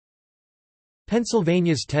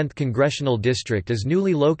Pennsylvania's 10th congressional district is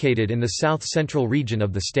newly located in the south-central region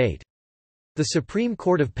of the state. The Supreme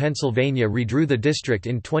Court of Pennsylvania redrew the district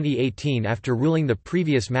in 2018 after ruling the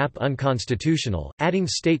previous map unconstitutional, adding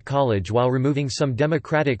State College while removing some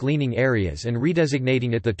Democratic-leaning areas and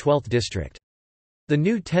redesignating it the 12th district. The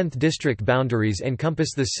new 10th district boundaries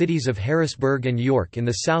encompass the cities of Harrisburg and York in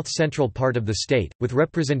the south-central part of the state, with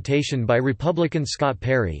representation by Republican Scott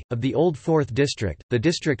Perry. Of the old 4th district, the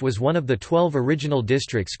district was one of the 12 original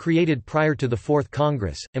districts created prior to the 4th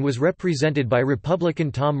Congress, and was represented by Republican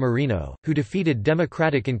Tom Marino, who defeated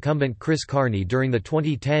Democratic incumbent Chris Carney during the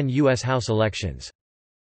 2010 U.S. House elections.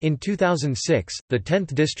 In 2006, the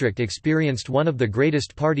 10th district experienced one of the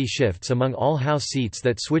greatest party shifts among all House seats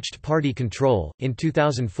that switched party control. In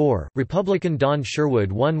 2004, Republican Don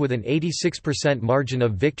Sherwood won with an 86% margin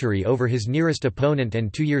of victory over his nearest opponent,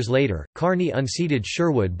 and 2 years later, Carney unseated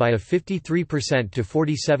Sherwood by a 53% to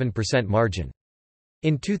 47% margin.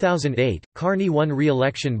 In 2008, Carney won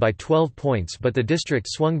re-election by 12 points, but the district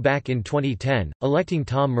swung back in 2010, electing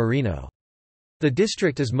Tom Marino. The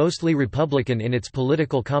district is mostly Republican in its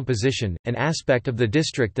political composition, an aspect of the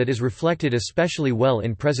district that is reflected especially well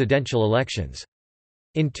in presidential elections.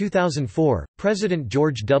 In 2004, President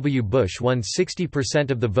George W. Bush won 60%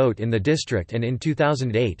 of the vote in the district, and in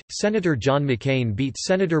 2008, Senator John McCain beat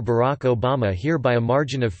Senator Barack Obama here by a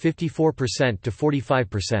margin of 54% to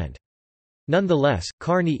 45%. Nonetheless,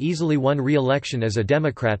 Carney easily won re-election as a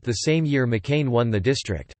Democrat the same year McCain won the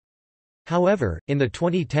district. However, in the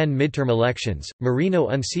 2010 midterm elections, Marino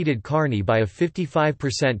unseated Carney by a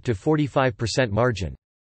 55% to 45% margin.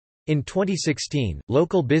 In 2016,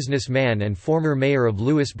 local businessman and former mayor of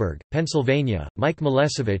Lewisburg, Pennsylvania, Mike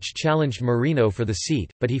Milesevich challenged Marino for the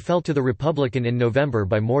seat, but he fell to the Republican in November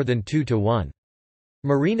by more than 2-1.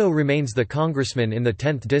 Marino remains the congressman in the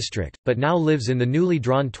 10th district, but now lives in the newly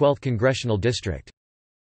drawn 12th congressional district.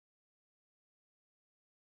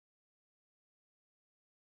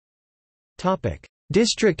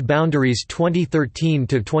 District boundaries 2013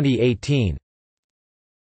 to 2018.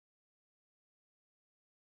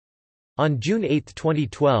 On June 8,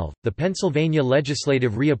 2012, the Pennsylvania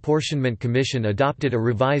Legislative Reapportionment Commission adopted a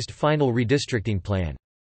revised final redistricting plan.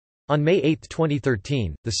 On May 8,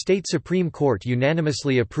 2013, the state Supreme Court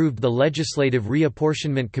unanimously approved the Legislative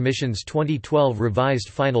Reapportionment Commission's 2012 revised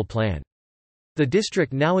final plan. The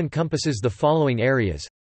district now encompasses the following areas: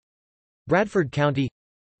 Bradford County,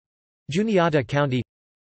 Juniata County,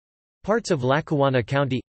 parts of Lackawanna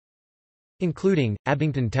County, including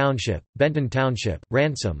Abington Township, Benton Township,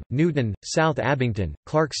 Ransom, Newton, South Abington,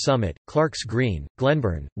 Clarks Summit, Clarks Green,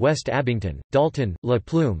 Glenburn, West Abington, Dalton, La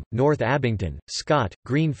Plume, North Abington, Scott,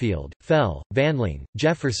 Greenfield, Fell, Vanling,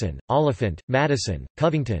 Jefferson, Oliphant, Madison,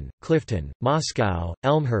 Covington, Clifton, Moscow,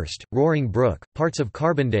 Elmhurst, Roaring Brook, parts of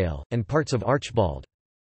Carbondale, and parts of Archbald.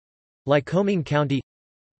 Lycoming County,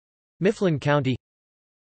 Mifflin County,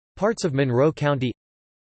 parts of Monroe County,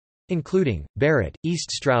 including Barrett,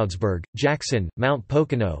 East Stroudsburg, Jackson, Mount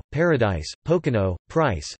Pocono, Paradise, Pocono,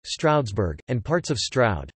 Price, Stroudsburg, and parts of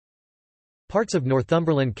Stroud. Parts of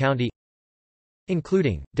Northumberland County,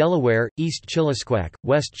 including Delaware, East Chillisquaque,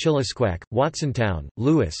 West Chillisquaque, Watsontown,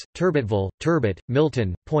 Lewis, Turbotville, Turbot,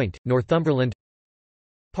 Milton, Point, Northumberland.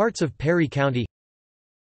 Parts of Perry County,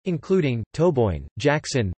 including Toboyne,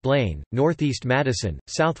 Jackson, Blaine, Northeast Madison,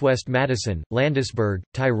 Southwest Madison, Landisburg,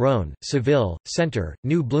 Tyrone, Seville, Center,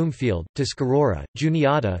 New Bloomfield, Tuscarora,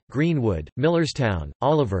 Juniata, Greenwood, Millerstown,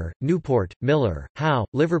 Oliver, Newport, Miller, Howe,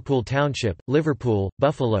 Liverpool Township, Liverpool,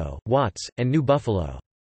 Buffalo, Watts, and New Buffalo.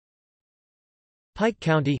 Pike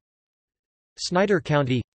County, Snyder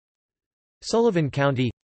County, Sullivan County,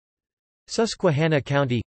 Susquehanna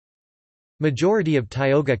County, majority of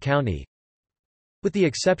Tioga County, with the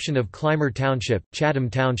exception of Clymer Township, Chatham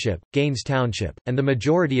Township, Gaines Township, and the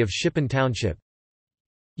majority of Shippen Township.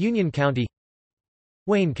 Union County,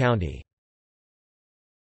 Wayne County.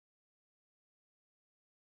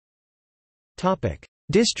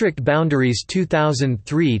 District boundaries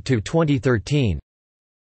 2003 to 2013.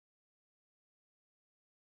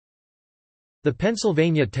 The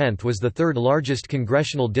Pennsylvania 10th was the third largest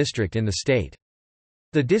congressional district in the state.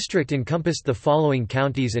 The district encompassed the following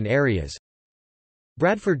counties and areas: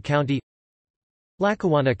 Bradford County,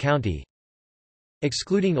 Lackawanna County,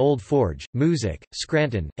 excluding Old Forge, Moosic,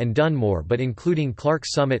 Scranton, and Dunmore but including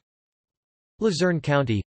Clarks Summit, Luzerne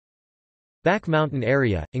County, Back Mountain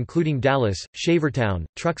area, including Dallas, Shavertown,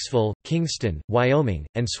 Truxville, Kingston, Wyoming,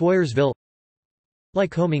 and Swoyersville,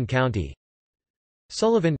 Lycoming County,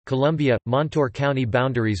 Sullivan, Columbia, Montour County.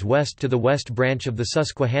 Boundaries west to the West Branch of the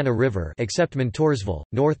Susquehanna River except Montoursville,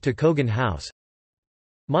 north to Cogan House,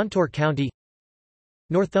 Montour County,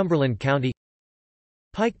 Northumberland County,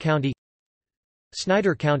 Pike County,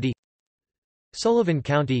 Snyder County, Sullivan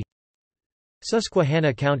County,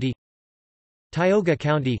 Susquehanna County, Tioga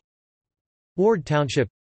County, Ward Township,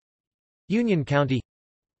 Union County,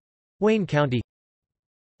 Wayne County,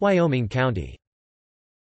 Wyoming County.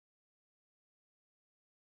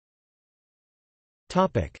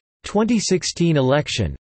 2016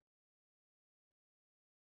 election.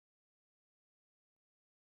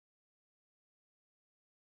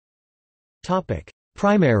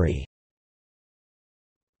 Primary.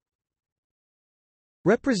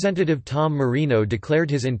 Representative Tom Marino declared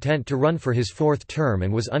his intent to run for his fourth term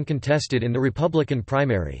and was uncontested in the Republican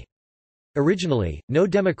primary. Originally, no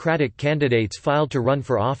Democratic candidates filed to run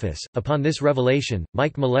for office. Upon this revelation,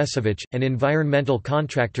 Mike Milesevich, an environmental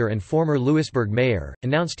contractor and former Lewisburg mayor,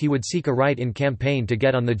 announced he would seek a write-in campaign to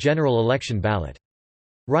get on the general election ballot.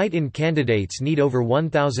 Write-in candidates need over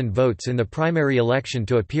 1,000 votes in the primary election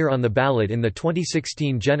to appear on the ballot in the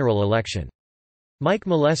 2016 general election. Mike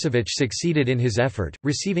Milesevich succeeded in his effort,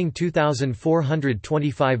 receiving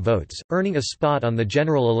 2,425 votes, earning a spot on the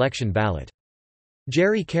general election ballot.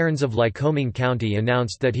 Jerry Cairns of Lycoming County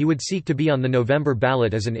announced that he would seek to be on the November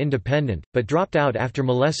ballot as an independent, but dropped out after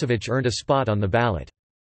Milesevich earned a spot on the ballot.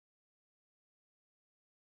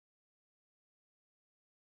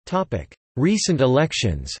 Recent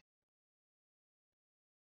elections.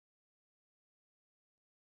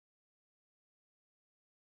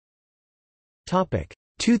 Topic: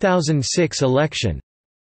 2006 election.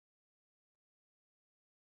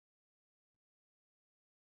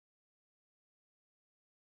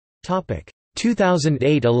 Topic: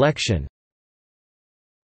 2008 election.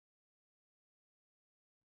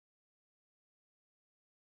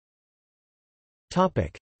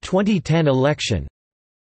 Topic: 2010 election.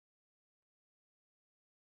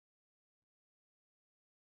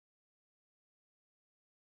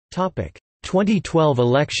 Topic: 2012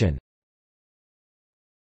 election.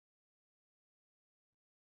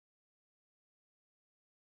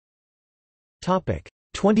 Topic: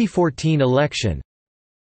 2014 election.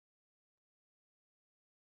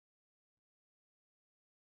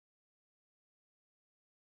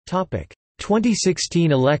 Topic: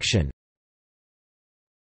 2016 election.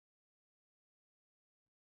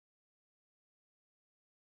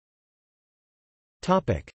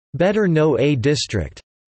 Topic: Better Know A District.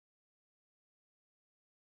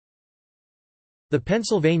 The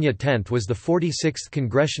Pennsylvania 10th was the 46th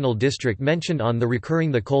congressional district mentioned on the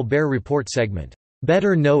recurring The Colbert Report segment,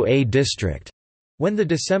 Better Know A District, when the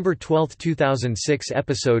December 12, 2006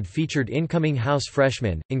 episode featured incoming House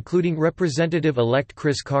freshmen, including Representative-elect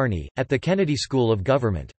Chris Carney, at the Kennedy School of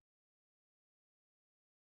Government.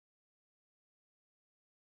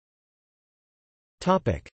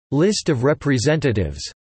 List of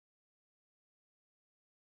representatives.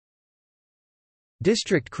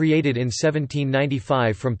 District created in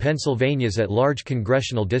 1795 from Pennsylvania's at-large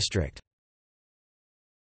congressional district.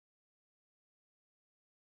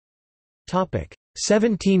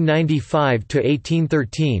 1795 to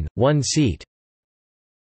 1813, 1 seat.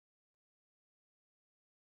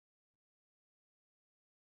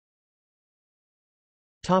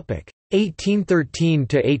 1813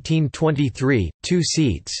 to 1823, 2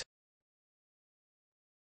 seats.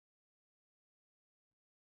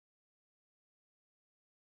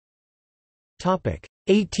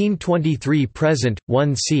 1823 present,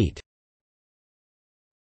 1 seat.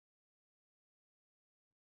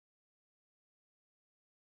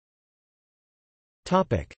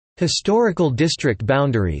 Historical district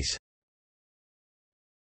boundaries.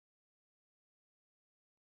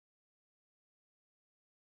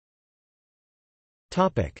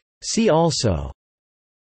 See also: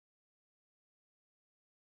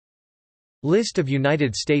 List of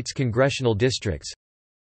United States congressional districts,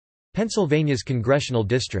 Pennsylvania's congressional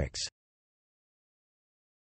districts.